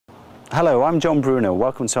Hello, I'm Bruno.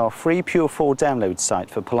 Welcome to our free Pure 4 download site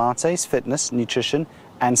for Pilates, fitness, nutrition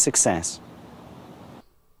and success.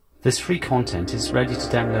 This free content is ready to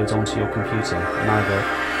download onto your computer in either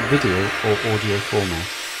video or audio format.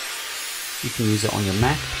 You can use it on your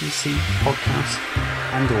Mac, PC, podcast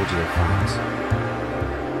and audio files.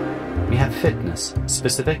 We have fitness,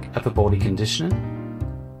 specific upper body conditioning,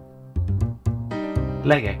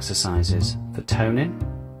 leg exercises for toning,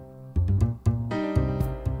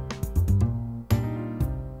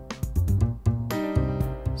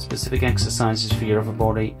 specific exercises for your upper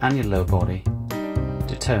body and your lower body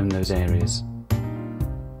to tone those areas,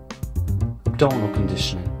 abdominal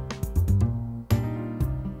conditioning,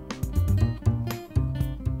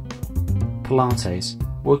 Pilates,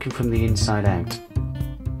 working from the inside out,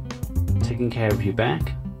 taking care of your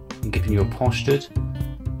back and giving you a postured,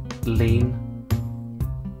 lean,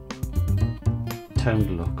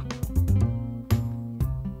 toned look.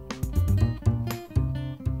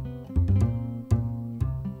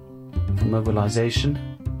 For mobilization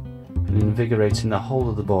and invigorating the whole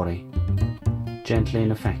of the body, gently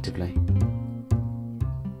and effectively.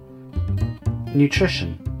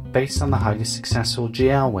 Nutrition, based on the highly successful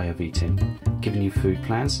GL way of eating, giving you food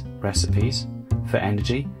plans, recipes for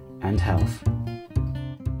energy and health.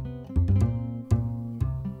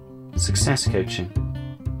 Success coaching,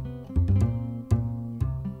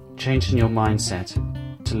 changing your mindset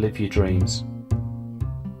to live your dreams,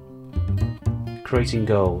 creating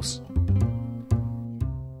goals,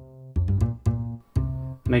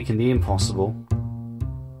 making the impossible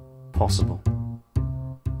possible.